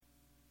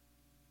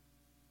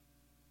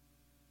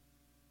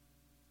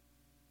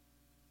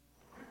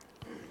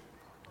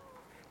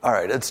All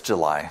right, it's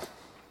July.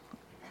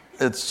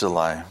 It's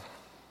July.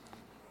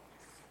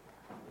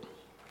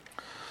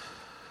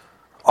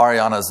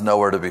 Ariana's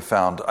nowhere to be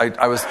found.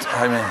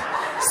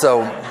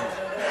 So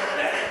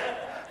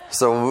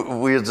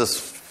we'll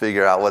just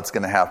figure out what's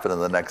going to happen in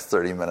the next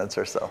 30 minutes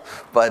or so.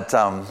 But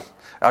I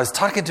was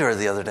talking to her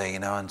the other day,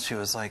 and she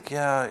was like,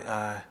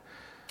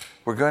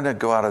 we're going to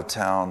go out of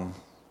town.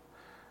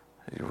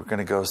 We're going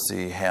to go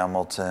see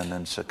Hamilton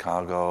in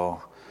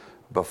Chicago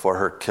before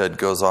her kid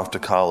goes off to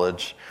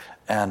college.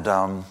 And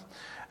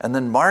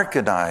then Mark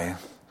and I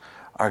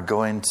are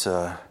going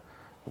to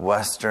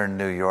Western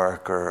New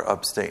York or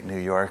upstate New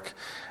York,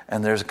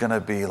 and there's going to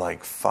be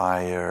like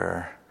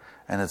fire,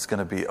 and it's going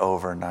to be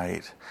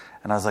overnight.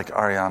 And I was like,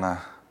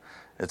 Ariana,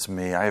 it's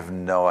me. I have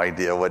no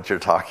idea what you're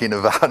talking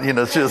about.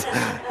 There's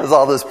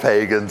all this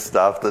pagan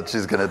stuff that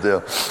she's going to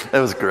do. It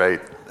was great.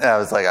 And I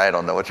was like, I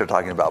don't know what you're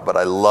talking about, but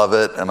I love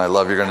it, and I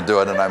love you're going to do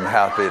it, and I'm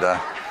happy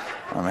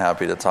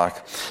to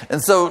talk.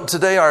 And so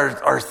today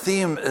our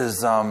theme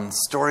is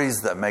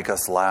stories that make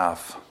us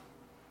laugh.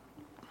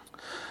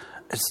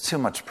 It's too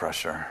much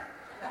pressure.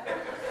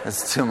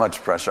 It's too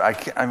much pressure.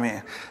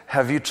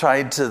 Have you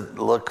tried to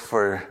look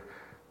for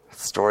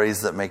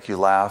stories that make you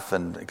laugh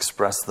and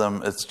express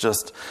them? It's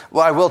just,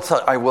 I will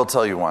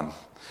tell you one.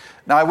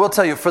 Now I will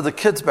tell you, for the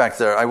kids back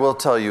there, I will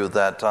tell you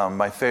that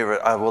my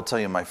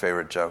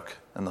favorite joke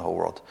in the whole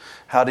world.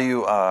 How do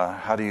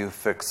you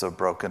fix a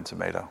broken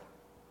tomato?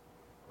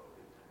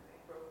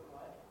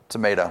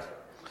 Tomato.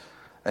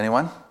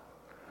 Anyone?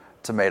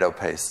 Tomato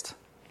paste.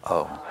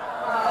 Oh.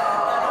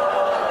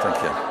 Thank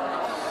you.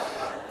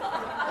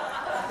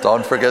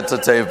 Don't forget to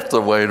tape the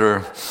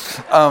waiter.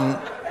 All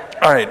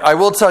right, I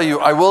will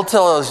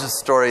tell a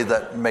story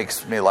that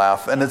makes me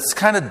laugh, and it's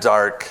kind of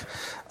dark.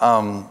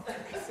 Do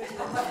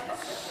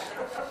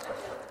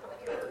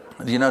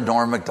you know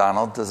Norm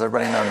Macdonald? Does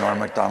everybody know Norm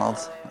Macdonald?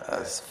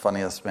 He's the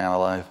funniest man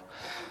alive.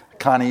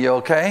 Connie, you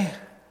okay?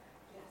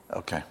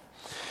 Okay.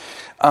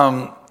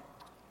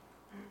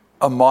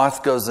 A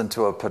moth goes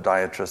into a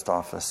podiatrist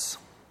office.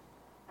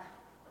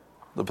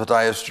 The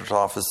podiatrist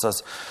office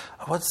says,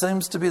 "What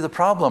seems to be the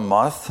problem,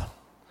 moth?"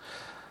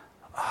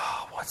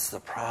 "Oh, what's the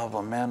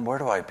problem, man? Where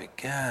do I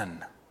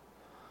begin?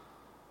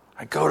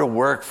 I go to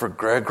work for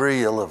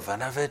Gregory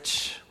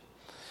Ilavinovich,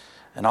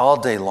 and all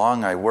day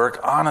long I work.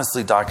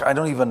 Honestly, doc, I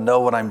don't even know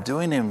what I'm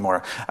doing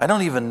anymore. I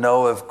don't even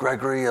know if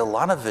Gregory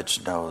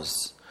Ilavinovich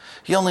knows.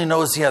 He only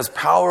knows he has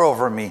power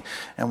over me,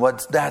 and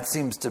that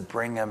seems to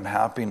bring him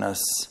happiness.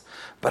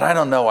 But I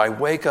don't know, I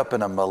wake up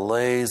in a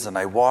malaise and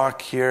I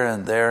walk here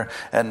and there.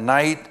 At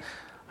night,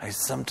 I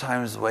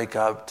sometimes wake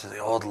up to the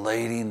old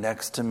lady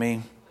next to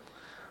me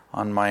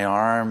on my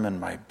arm in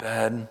my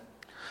bed.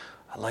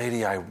 A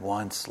lady I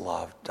once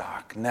loved,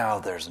 doc. Now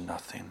there's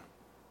nothing.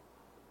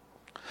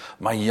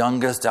 My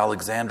youngest,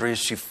 Alexandria,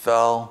 she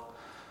fell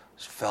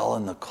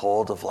in the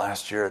cold of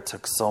last year. It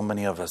took so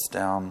many of us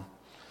down.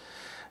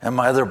 And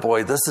my other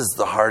boy, this is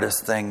the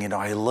hardest thing.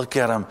 I look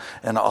at him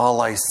and all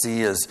I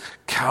see is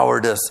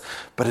cowardice,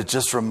 but it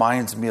just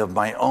reminds me of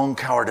my own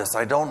cowardice.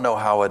 I don't know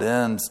how it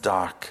ends,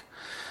 doc.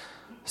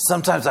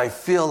 Sometimes I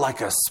feel like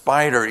a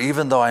spider,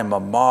 even though I'm a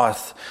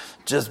moth,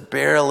 just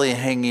barely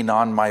hanging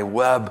on my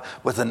web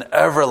with an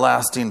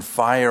everlasting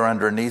fire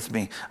underneath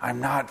me. I'm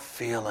not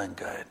feeling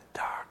good,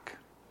 doc."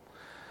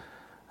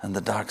 And the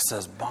doc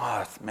says,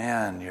 "Moth,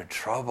 man, you're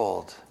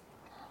troubled.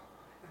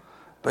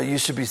 But you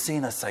should be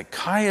seeing a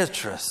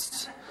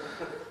psychiatrist.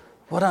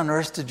 What on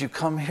earth did you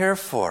come here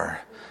for?"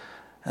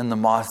 And the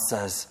moth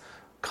says,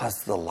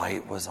 "'Cause the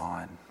light was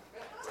on."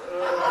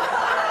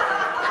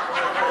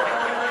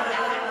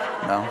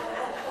 No?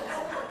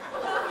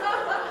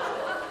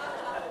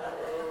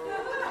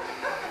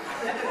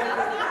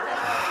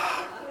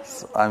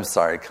 I'm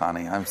sorry,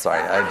 Connie. I'm sorry.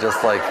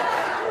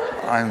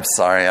 I'm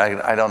sorry.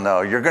 I don't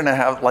know. You're going to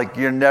have,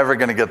 you're never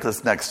going to get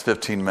this next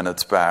 15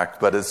 minutes back,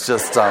 but it's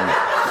just,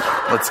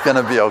 it's going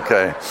to be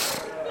okay.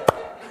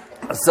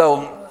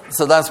 So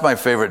that's my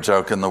favorite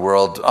joke in the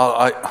world.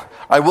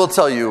 I will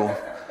tell you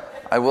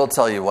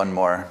one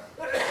more.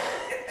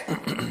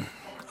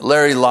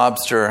 Larry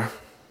Lobster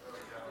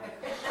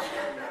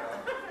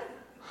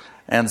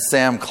and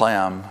Sam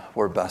Clam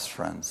were best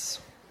friends.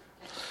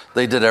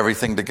 They did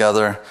everything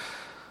together.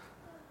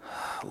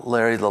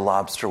 Larry the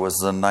lobster was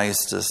the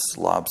nicest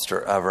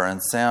lobster ever,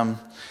 and Sam,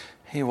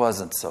 he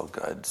wasn't so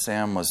good.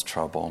 Sam was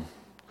trouble.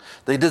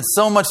 They did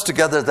so much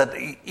together that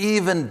they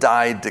even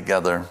died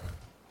together.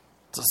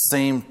 The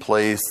same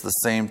place, the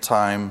same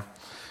time.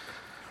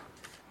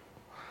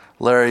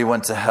 Larry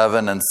went to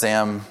heaven and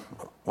Sam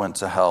went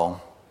to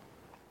hell.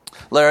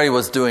 Larry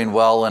was doing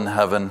well in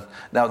heaven.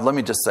 Now, let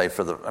me just say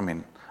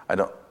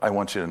I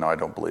want you to know I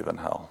don't believe in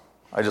hell.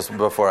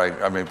 Before I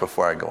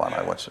go on,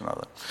 I want you to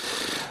know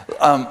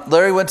that.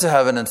 Larry went to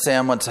heaven and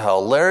Sam went to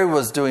hell. Larry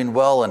was doing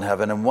well in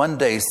heaven, and one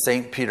day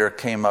St. Peter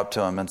came up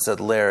to him and said,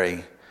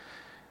 "Larry,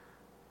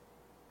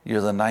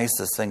 you're the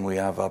nicest thing we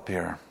have up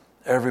here.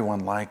 Everyone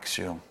likes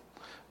you,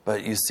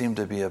 but you seem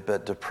to be a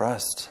bit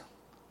depressed.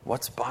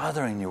 What's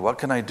bothering you? What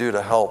can I do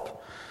to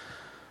help?"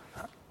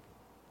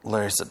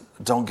 Larry said,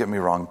 "Don't get me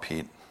wrong,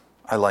 Pete.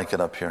 I like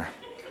it up here.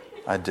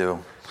 I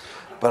do.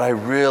 But I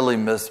really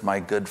miss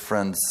my good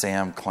friend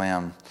Sam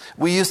Clam.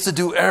 We used to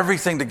do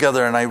everything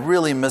together, and I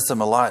really miss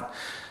him a lot.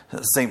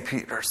 St.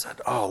 Peter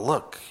said, oh,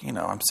 look,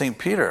 I'm St.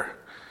 Peter.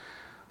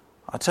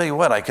 I'll tell you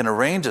what, I can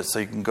arrange it so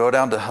you can go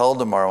down to hell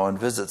tomorrow and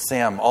visit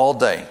Sam all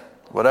day,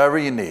 whatever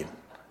you need.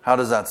 How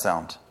does that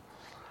sound?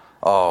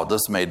 Oh,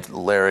 this made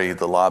Larry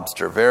the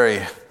lobster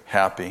very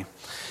happy.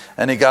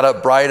 And he got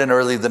up bright and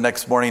early the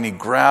next morning. He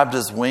grabbed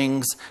his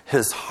wings,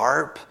 his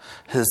harp,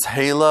 his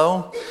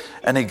halo,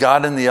 and he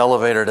got in the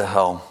elevator to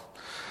hell.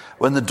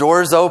 When the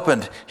doors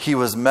opened, he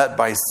was met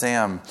by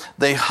Sam.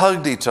 They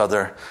hugged each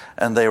other,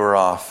 and they were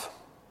off.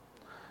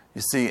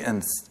 You see,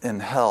 in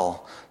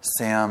hell,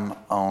 Sam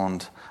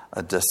owned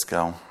a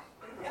disco.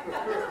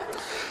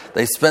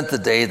 They spent the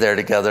day there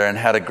together and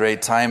had a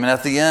great time. And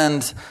at the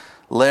end,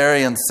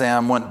 Larry and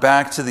Sam went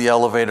back to the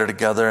elevator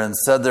together and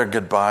said their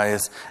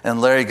goodbyes. And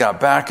Larry got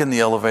back in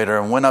the elevator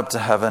and went up to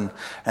heaven.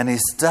 And he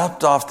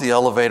stepped off the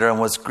elevator and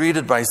was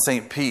greeted by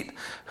St. Pete,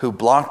 who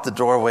blocked the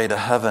doorway to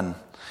heaven.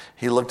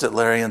 He looked at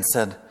Larry and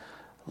said,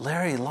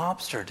 Larry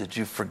Lobster, did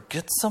you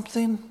forget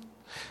something?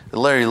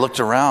 Larry looked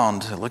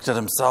around, looked at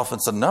himself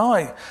and said,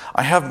 no,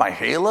 I have my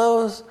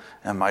halos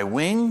and my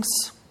wings.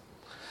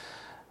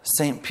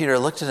 St. Peter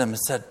looked at him and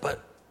said,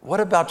 but what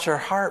about your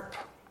harp?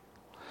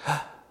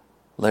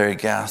 Larry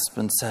gasped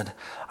and said,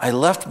 I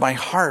left my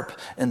harp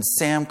in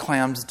Sam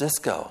Clam's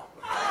disco.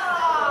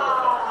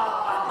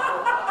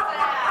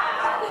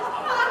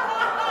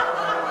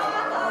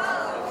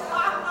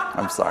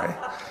 I'm sorry.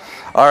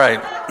 All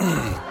right.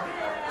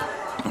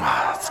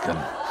 That's good.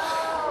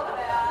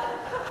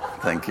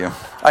 Thank you.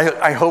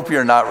 I hope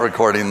you're not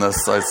recording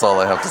this. That's all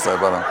I have to say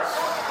about it.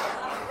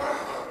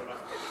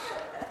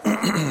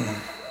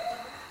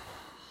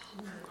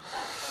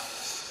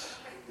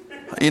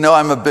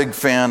 I'm a big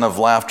fan of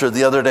laughter.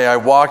 The other day I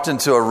walked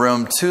into a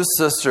room. Two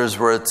sisters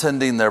were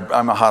attending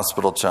I'm a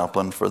hospital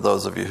chaplain, for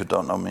those of you who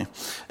don't know me.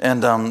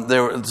 And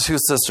there were two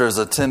sisters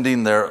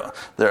attending their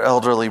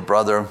elderly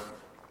brother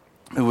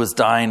who was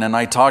dying. And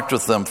I talked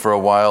with them for a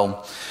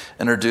while,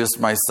 introduced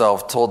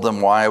myself, told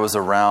them why I was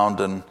around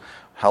and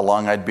how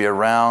long I'd be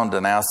around,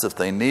 and asked if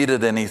they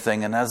needed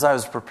anything. And as I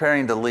was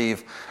preparing to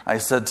leave, I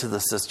said to the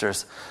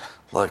sisters,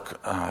 look,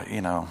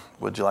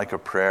 would you like a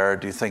prayer?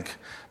 Do you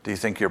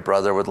think your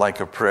brother would like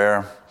a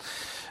prayer?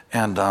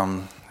 And,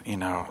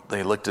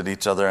 they looked at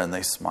each other and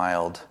they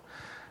smiled.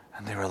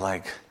 And they were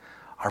like,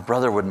 our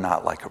brother would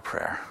not like a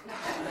prayer.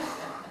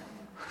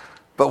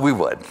 But we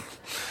would.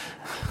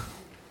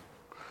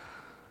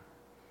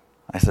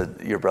 I said,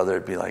 your brother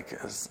would be like,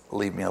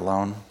 leave me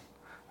alone?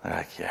 They're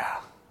like, yeah,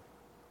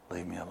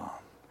 leave me alone.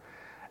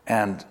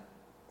 And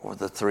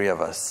the three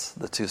of us,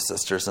 the two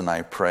sisters and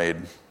I, prayed.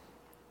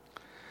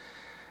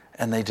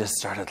 And they just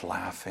started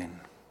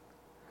laughing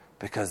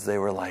because they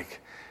were like,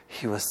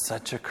 he was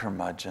such a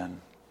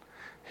curmudgeon.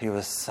 He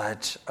was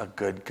such a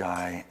good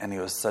guy, and he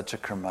was such a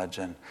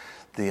curmudgeon.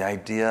 The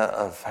idea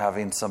of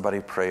having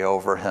somebody pray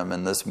over him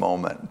in this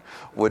moment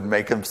would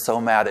make him so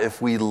mad. If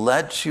we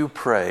let you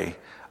pray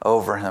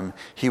over him,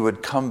 he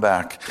would come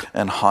back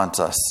and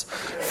haunt us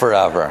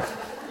forever.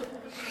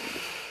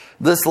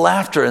 This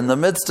laughter in the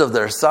midst of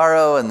their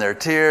sorrow and their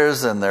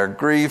tears and their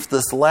grief,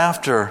 this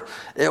laughter,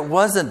 it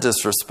wasn't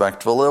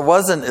disrespectful. It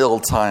wasn't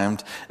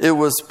ill-timed. It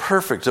was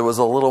perfect. It was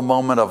a little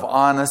moment of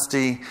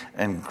honesty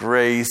and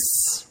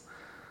grace,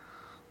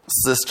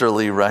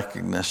 sisterly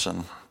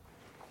recognition.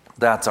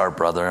 That's our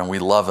brother, and we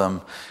love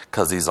him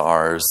because he's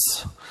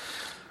ours.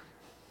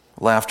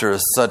 Laughter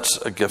is such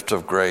a gift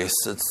of grace.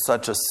 It's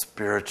such a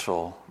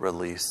spiritual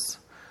release.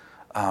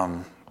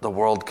 The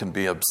world can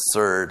be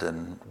absurd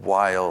and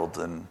wild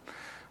and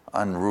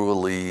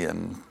unruly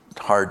and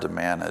hard to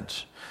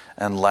manage.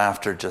 And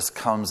laughter just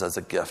comes as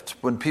a gift.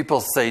 When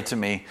people say to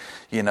me,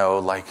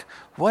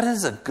 what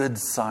is a good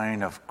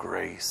sign of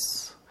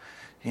grace?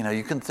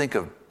 You can think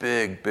of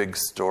big, big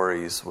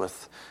stories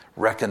with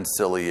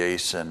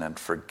reconciliation and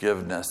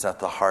forgiveness at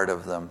the heart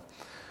of them.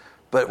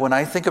 But when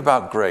I think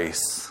about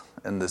grace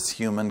in this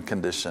human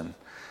condition,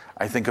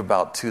 I think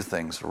about two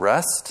things: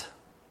 rest,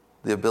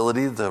 the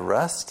ability to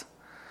rest,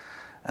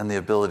 and the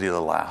ability to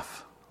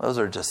laugh. Those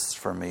are just,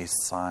 for me,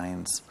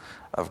 signs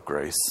of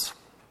grace.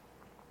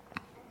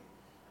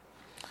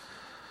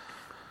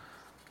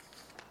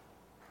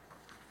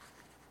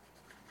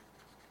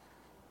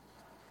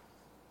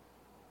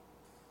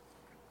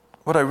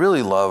 What I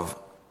really love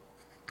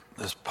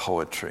is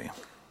poetry.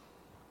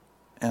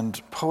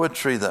 And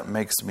poetry that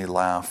makes me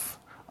laugh,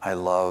 I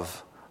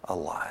love a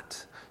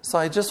lot. So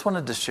I just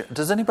wanted to share.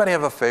 Does anybody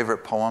have a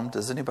favorite poem?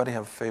 Does anybody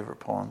have favorite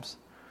poems?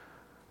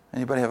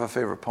 Anybody have a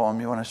favorite poem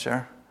you want to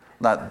share?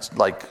 Not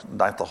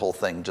the whole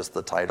thing, just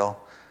the title.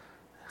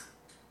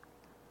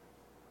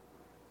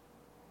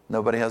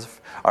 Nobody has?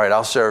 All right,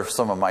 I'll share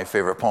some of my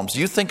favorite poems.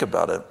 You think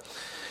about it.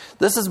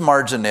 This is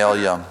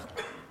Marginalia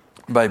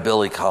by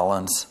Billy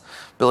Collins.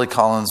 Billy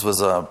Collins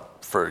was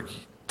for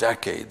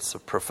decades a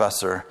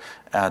professor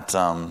at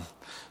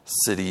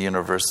City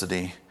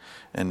University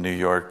in New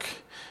York.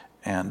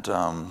 And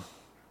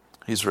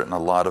He's written a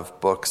lot of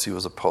books. He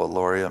was a poet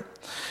laureate.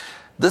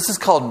 This is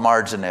called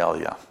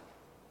marginalia.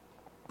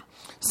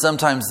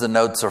 Sometimes the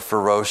notes are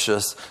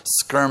ferocious,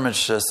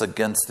 skirmishes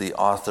against the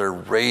author,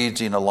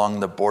 raging along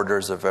the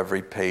borders of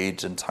every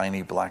page in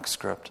tiny black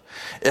script.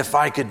 If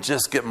I could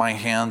just get my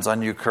hands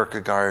on you,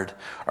 Kierkegaard,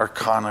 or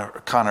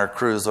Connor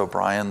Cruise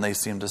O'Brien, they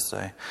seem to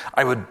say,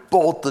 I would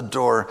bolt the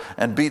door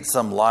and beat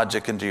some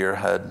logic into your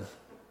head.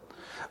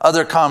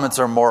 Other comments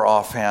are more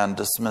offhand,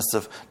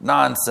 dismissive,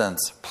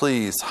 nonsense,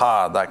 please,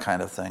 that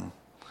kind of thing.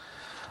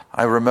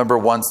 I remember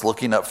once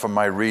looking up from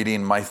my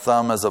reading, my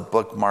thumb as a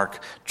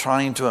bookmark,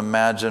 trying to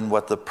imagine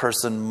what the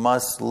person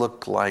must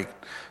look like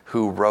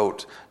who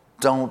wrote,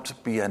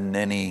 "Don't be a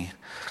ninny,"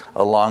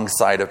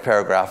 alongside a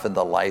paragraph in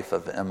the life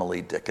of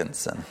Emily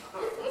Dickinson.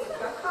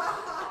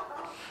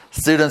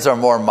 Students are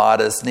more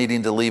modest,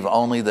 needing to leave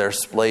only their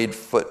splayed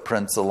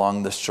footprints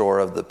along the shore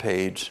of the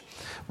page.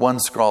 One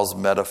scrawls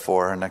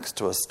metaphor next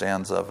to a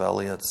stanza of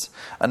Eliot's.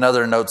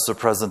 Another notes the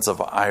presence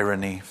of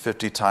irony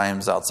 50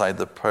 times outside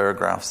the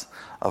paragraphs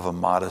of a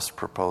modest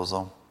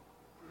proposal.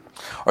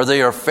 Or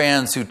they are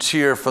fans who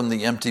cheer from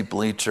the empty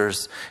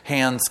bleachers,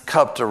 hands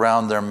cupped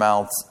around their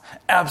mouths.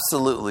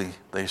 Absolutely,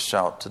 they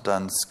shout to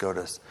Duns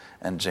Scotus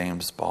and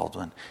James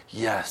Baldwin.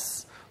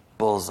 Yes,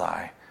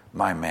 bullseye,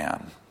 my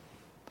man.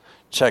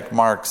 Check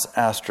marks,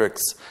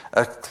 asterisks,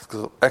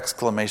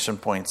 exclamation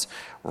points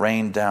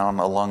rain down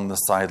along the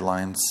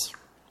sidelines.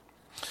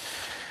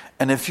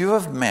 And if you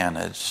have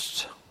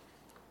managed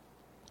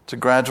to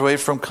graduate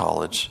from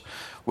college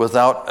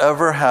without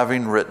ever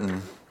having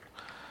written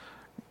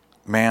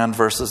man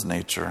versus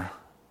nature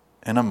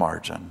in a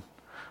margin,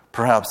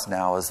 perhaps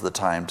now is the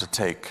time to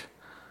take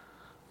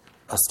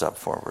a step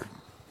forward.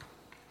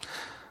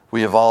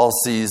 We have all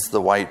seized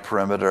the white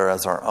perimeter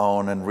as our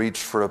own and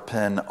reached for a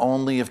pen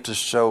only if to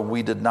show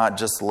we did not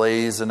just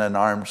laze in an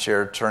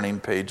armchair turning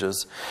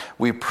pages.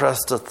 We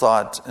pressed a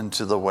thought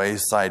into the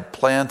wayside,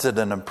 planted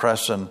an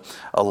impression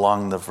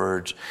along the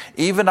verge.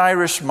 Even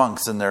Irish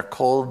monks in their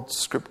cold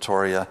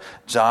scriptoria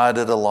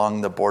jotted along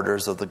the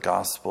borders of the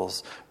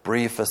Gospels,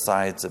 brief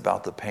asides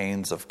about the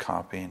pains of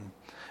copying.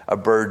 A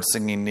bird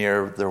singing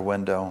near their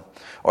window,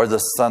 or the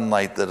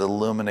sunlight that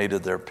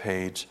illuminated their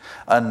page.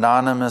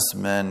 Anonymous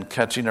men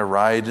catching a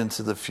ride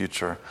into the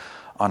future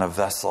on a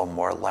vessel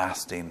more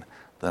lasting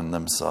than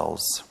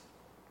themselves.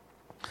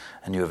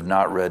 And you have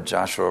not read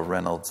Joshua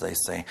Reynolds, they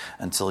say,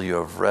 until you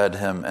have read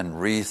him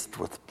and wreathed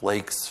with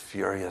Blake's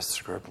furious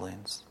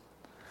scribblings.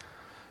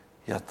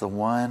 Yet the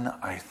one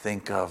I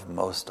think of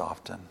most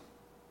often,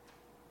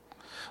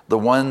 the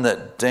one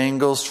that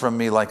dangles from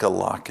me like a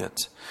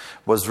locket,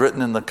 was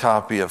written in the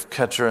copy of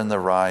Catcher in the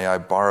Rye I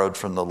borrowed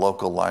from the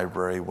local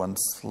library one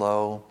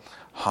slow,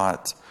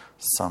 hot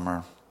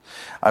summer.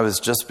 I was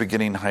just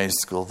beginning high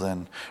school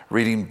then,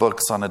 reading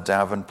books on a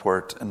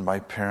Davenport in my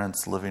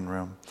parents' living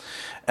room.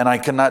 And I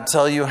cannot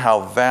tell you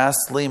how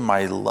vastly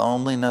my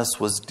loneliness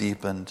was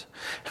deepened,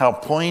 how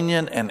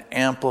poignant and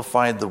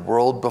amplified the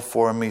world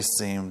before me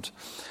seemed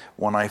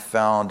when I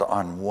found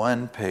on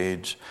one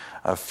page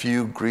a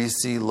few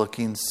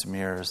greasy-looking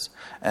smears,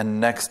 and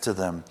next to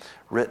them,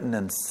 written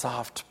in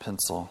soft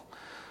pencil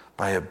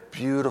by a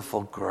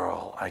beautiful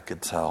girl I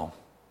could tell,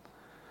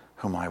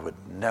 whom I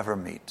would never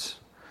meet.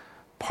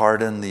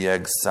 Pardon the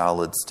egg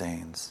salad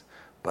stains,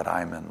 but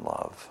I'm in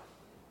love.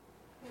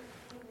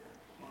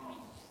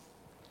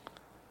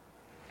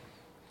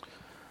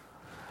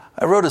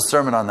 I wrote a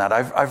sermon on that.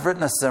 I've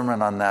written a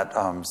sermon on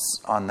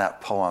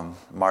that poem,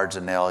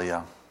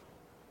 Marginalia.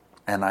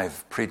 And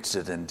I've preached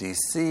it in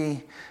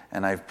D.C.,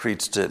 and I've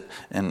preached it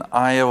in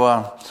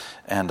Iowa,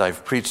 and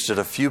I've preached it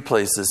a few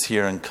places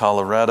here in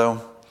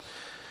Colorado.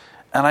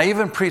 And I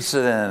even preached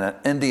it in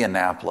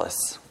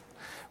Indianapolis.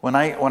 When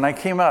I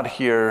came out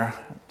here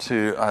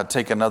to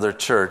take another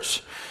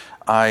church,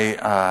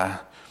 I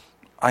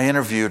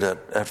interviewed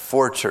at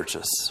 4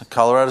 churches: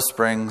 Colorado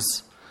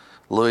Springs,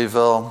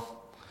 Louisville,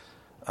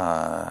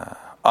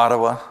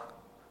 Ottawa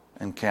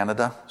in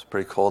Canada. It's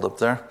pretty cold up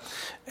there.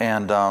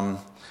 And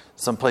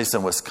someplace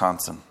in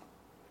Wisconsin.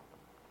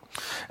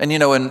 And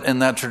in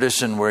that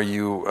tradition where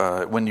you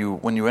when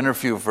you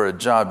interview for a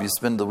job, you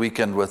spend the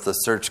weekend with the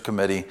search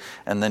committee,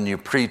 and then you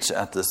preach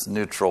at this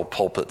neutral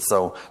pulpit.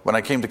 So when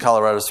I came to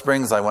Colorado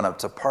Springs, I went up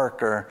to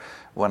Parker.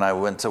 When I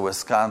went to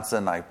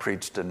Wisconsin, I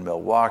preached in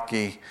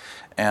Milwaukee,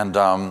 and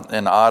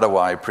in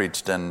Ottawa, I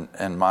preached in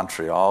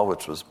Montreal,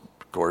 which was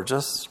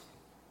gorgeous.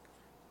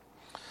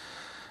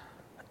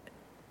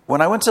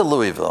 When I went to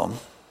Louisville,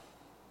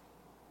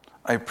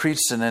 I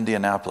preached in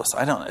Indianapolis.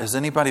 Has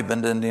anybody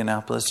been to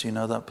Indianapolis? You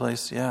know that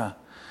place? Yeah.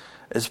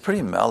 It's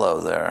pretty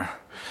mellow there.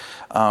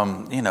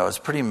 It's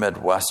pretty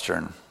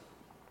Midwestern.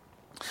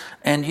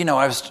 And,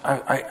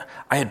 I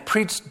had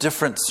preached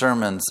different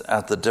sermons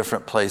at the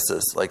different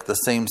places, like the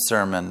same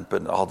sermon,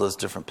 but all those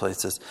different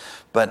places.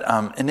 But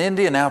in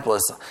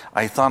Indianapolis,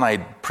 I thought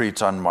I'd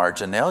preach on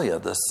Marginalia,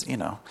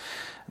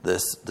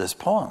 this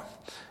poem.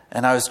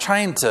 And I was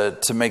trying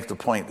to make the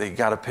point that you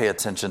got to pay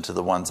attention to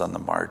the ones on the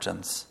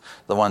margins,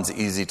 the ones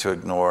easy to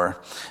ignore.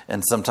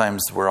 And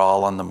sometimes we're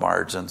all on the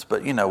margins,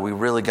 but we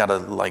really got to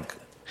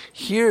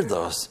hear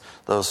those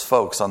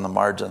folks on the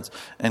margins.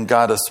 And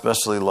God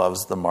especially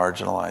loves the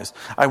marginalized.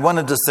 I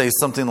wanted to say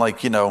something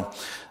like,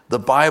 the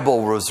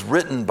Bible was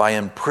written by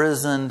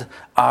imprisoned,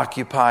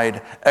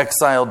 occupied,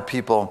 exiled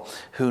people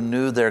who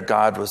knew their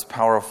God was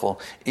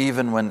powerful,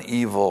 even when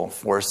evil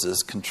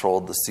forces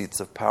controlled the seats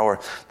of power.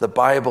 The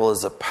Bible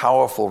is a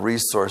powerful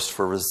resource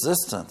for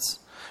resistance,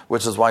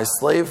 which is why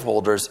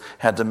slaveholders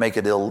had to make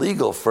it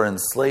illegal for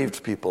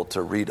enslaved people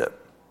to read it.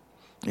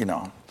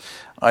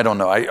 I don't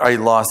know. I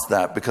lost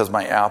that because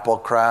my Apple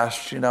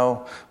crashed,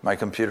 my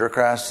computer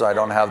crashed, so I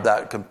don't have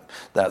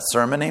that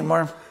sermon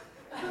anymore.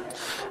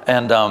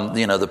 And,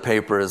 the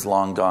paper is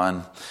long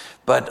gone.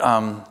 But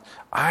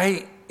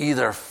I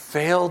either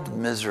failed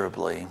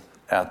miserably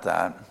at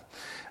that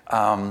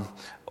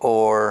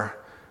or,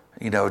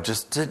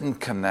 just didn't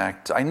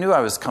connect. I knew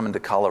I was coming to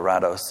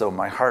Colorado, so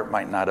my heart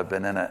might not have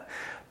been in it.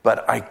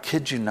 But I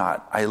kid you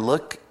not, I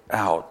look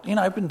out.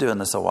 I've been doing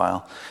this a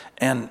while.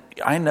 And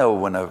I know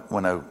when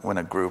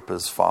a group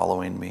is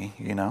following me,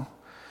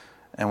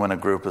 and when a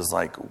group is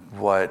like,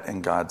 what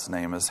in God's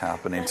name is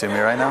happening to me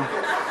right now?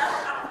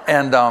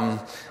 And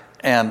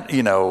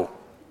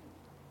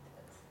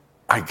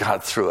I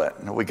got through it.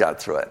 We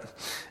got through it.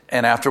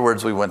 And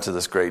afterwards, we went to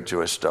this great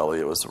Jewish deli.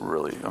 It was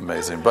really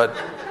amazing.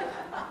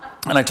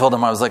 And I told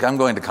them, I was like, I'm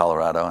going to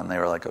Colorado. And they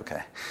were like,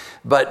 okay.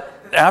 But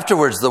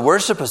afterwards, the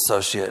worship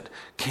associate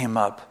came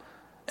up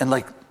and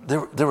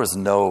there was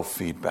no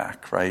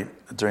feedback, right,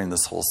 during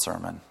this whole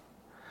sermon.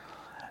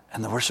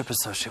 And the worship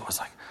associate was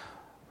like,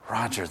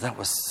 Roger, that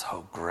was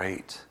so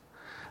great.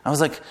 I was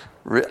like,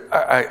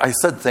 I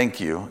said thank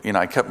you.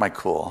 I kept my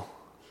cool.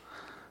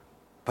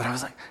 But I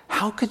was like,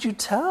 how could you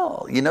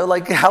tell?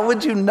 How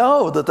would you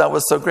know that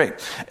was so great?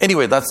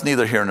 Anyway, that's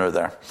neither here nor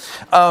there.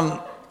 I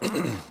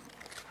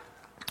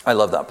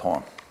love that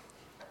poem.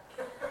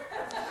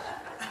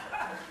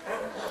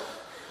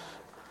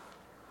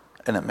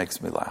 And it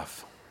makes me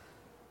laugh.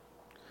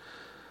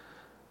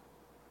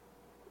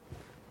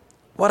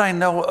 What I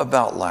know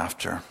about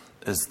laughter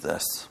is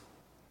this.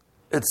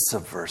 It's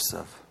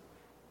subversive.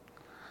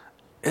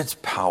 It's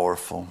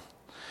powerful.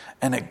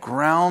 And it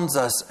grounds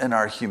us in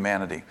our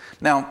humanity.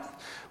 Now,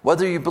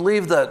 whether you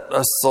believe that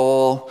a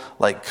soul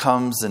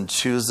comes and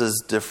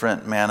chooses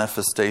different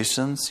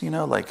manifestations,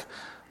 like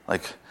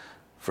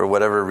for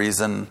whatever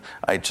reason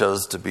I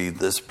chose to be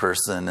this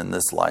person in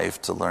this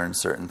life to learn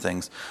certain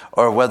things,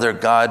 or whether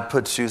God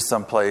puts you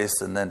someplace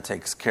and then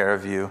takes care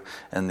of you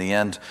in the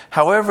end.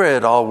 However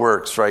it all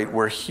works, right?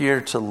 We're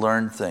here to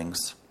learn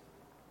things.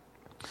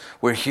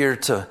 We're here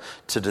to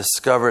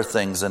discover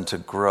things and to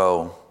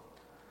grow.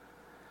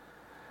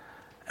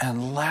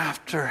 And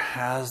laughter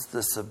has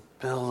this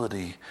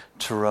ability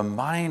to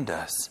remind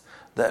us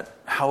that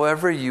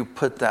however you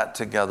put that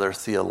together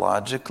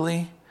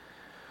theologically,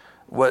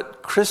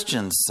 what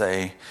Christians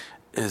say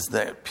is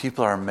that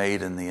people are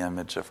made in the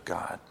image of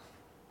God.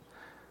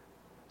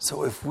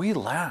 So if we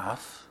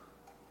laugh,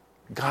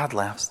 God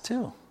laughs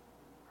too,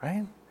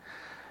 right?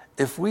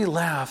 If we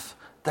laugh,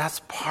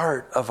 that's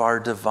part of our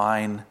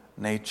divine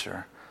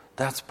nature.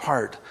 That's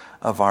part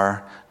of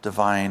our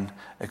divine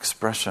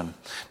expression.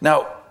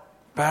 Now,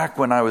 back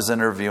when I was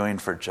interviewing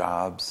for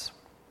jobs,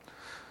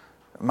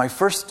 my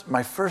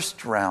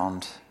first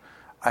round,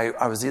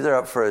 I was either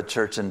up for a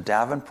church in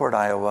Davenport,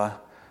 Iowa,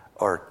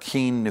 or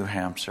Keene, New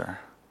Hampshire,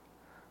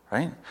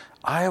 right?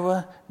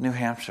 Iowa, New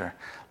Hampshire.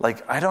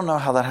 I don't know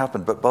how that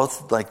happened, but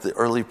both the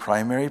early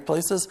primary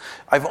places.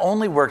 I've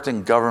only worked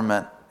in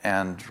government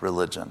and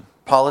religion,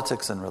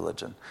 politics and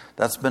religion.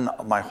 That's been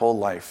my whole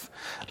life.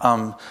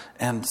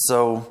 And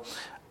so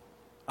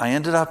I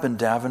ended up in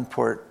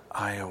Davenport,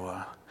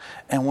 Iowa.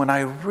 And when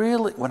I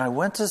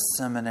went to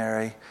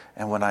seminary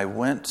and when I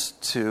went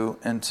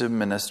into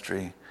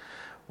ministry,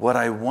 what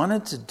I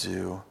wanted to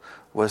do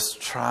was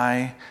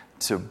try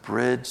to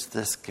bridge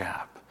this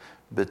gap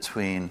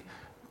between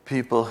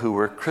people who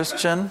were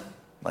Christian,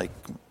 like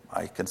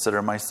I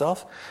consider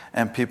myself,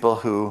 and people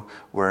who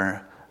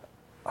were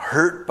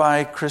hurt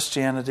by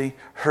Christianity,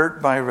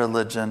 hurt by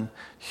religion,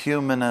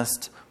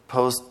 humanist,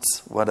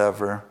 posts,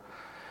 whatever.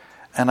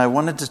 And I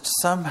wanted to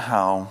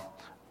somehow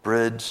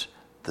bridge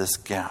this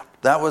gap.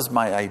 That was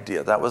my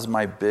idea. That was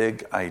my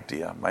big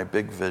idea, my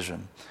big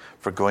vision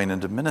for going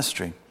into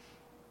ministry.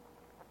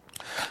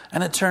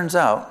 And it turns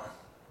out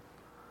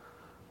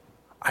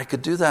I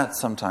could do that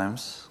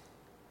sometimes,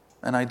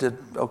 and I did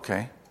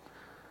okay.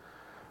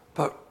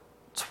 But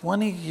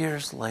 20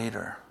 years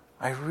later,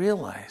 I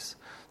realized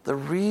the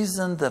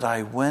reason that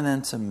I went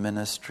into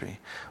ministry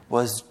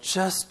was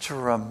just to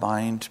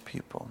remind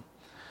people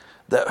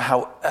that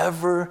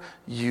however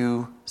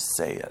you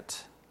say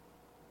it,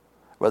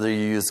 whether you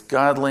use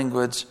God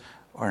language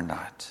or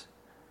not,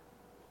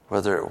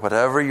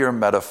 whatever your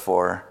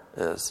metaphor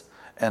is,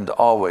 and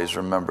always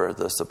remember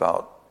this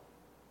about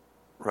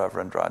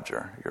Reverend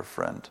Roger, your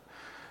friend.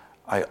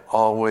 I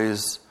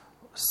always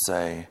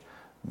say,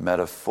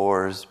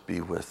 metaphors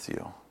be with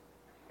you.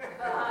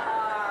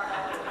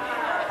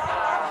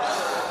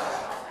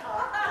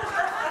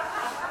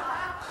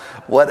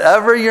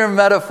 whatever your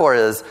metaphor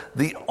is,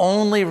 the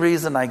only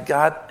reason I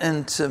got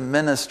into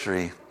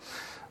ministry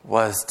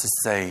was to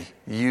say,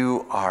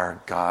 you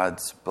are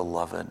God's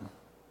beloved.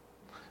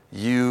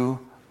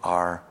 You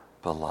are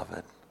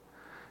beloved.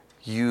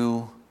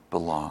 You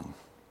belong.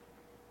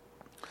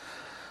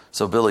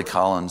 So Billy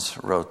Collins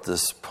wrote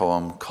this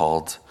poem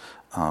called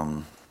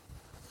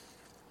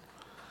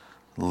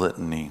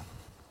Litany.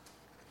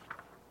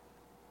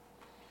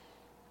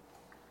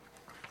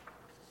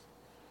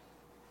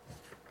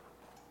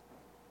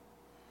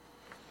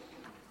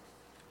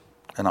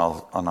 And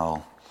I'll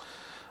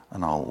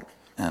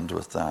end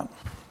with that.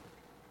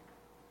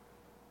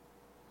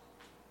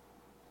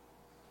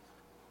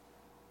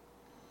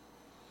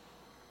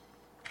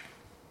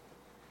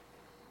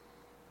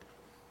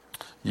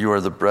 You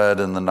are the bread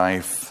and the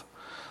knife,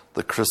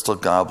 the crystal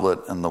goblet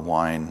and the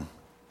wine.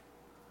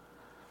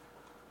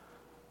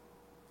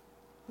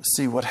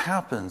 See, what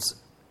happens,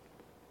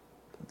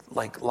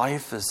 like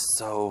life is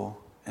so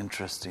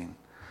interesting.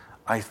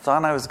 I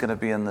thought I was going to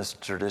be in this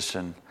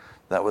tradition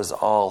that was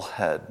all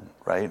head,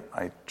 right?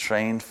 I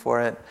trained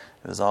for it.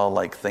 It was all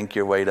like, think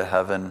your way to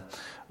heaven.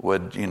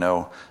 Would,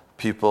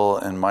 people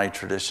in my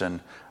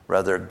tradition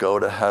rather go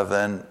to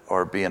heaven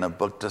or be in a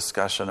book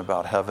discussion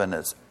about heaven?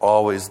 It's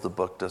always the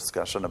book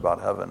discussion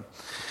about heaven.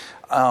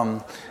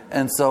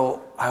 And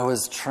so I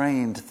was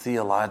trained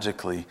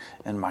theologically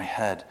in my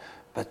head.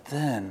 But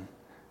then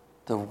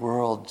the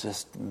world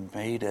just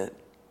made it,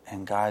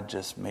 and God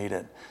just made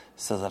it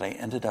so that I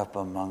ended up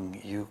among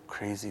you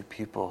crazy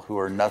people who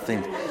are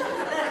nothing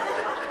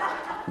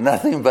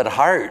but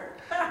heart.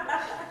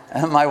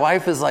 And my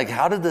wife is like,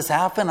 how did this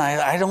happen?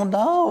 I don't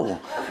know.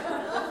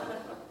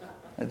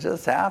 It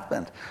just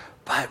happened.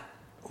 But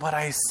what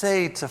I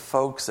say to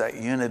folks at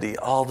Unity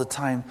all the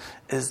time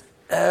is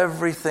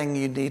everything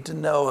you need to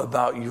know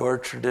about your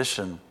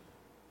tradition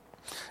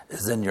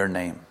is in your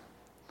name.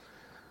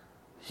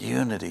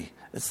 Unity.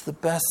 It's the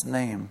best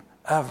name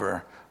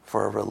ever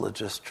for a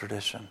religious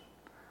tradition.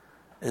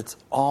 It's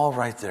all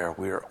right there.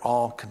 We are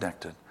all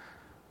connected.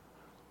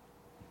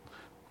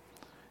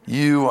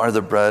 You are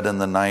the bread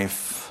and the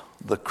knife,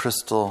 the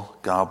crystal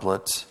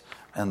goblet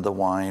and the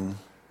wine.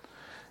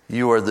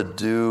 You are the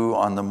dew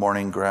on the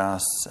morning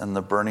grass and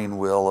the burning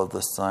wheel of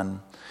the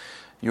sun.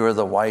 You are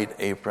the white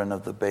apron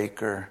of the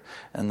baker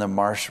and the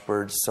marsh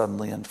bird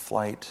suddenly in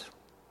flight.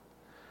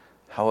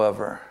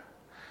 However,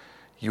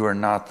 you are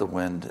not the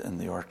wind in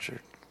the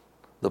orchard,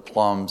 the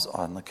plums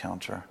on the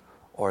counter,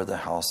 or the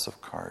house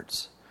of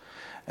cards.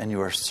 And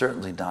you are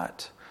certainly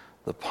not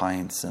the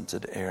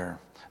pine-scented air.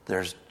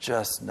 There's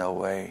just no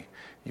way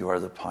you are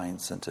the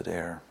pine-scented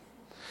air.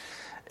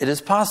 It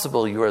is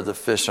possible you are the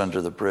fish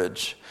under the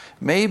bridge,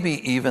 maybe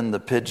even the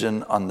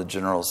pigeon on the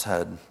general's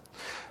head.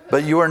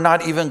 But you are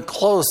not even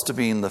close to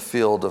being the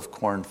field of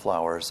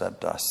cornflowers at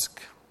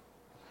dusk.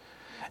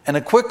 And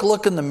a quick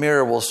look in the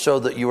mirror will show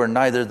that you are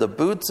neither the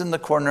boots in the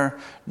corner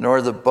nor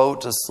the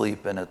boat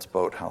asleep in its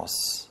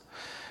boathouse.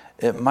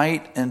 It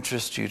might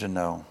interest you to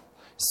know,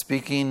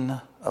 speaking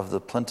of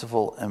the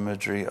plentiful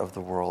imagery of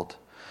the world,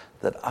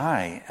 that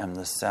I am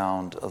the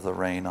sound of the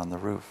rain on the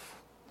roof.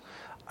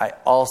 I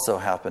also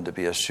happen to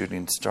be a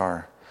shooting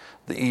star,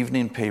 the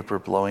evening paper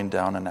blowing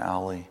down an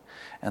alley,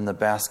 and the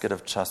basket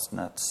of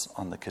chestnuts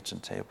on the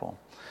kitchen table.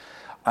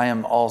 I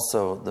am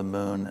also the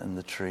moon in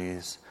the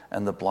trees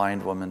and the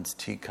blind woman's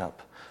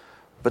teacup.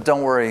 But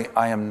don't worry,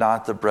 I am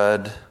not the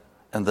bread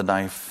and the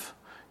knife.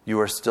 You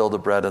are still the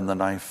bread and the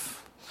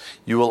knife.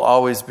 You will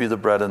always be the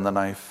bread and the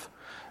knife,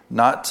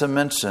 not to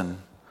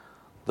mention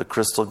the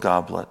crystal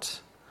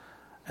goblet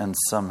and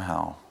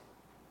somehow,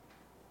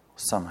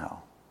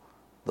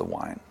 the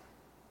wine.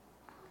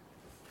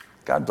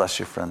 God bless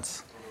you,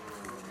 friends.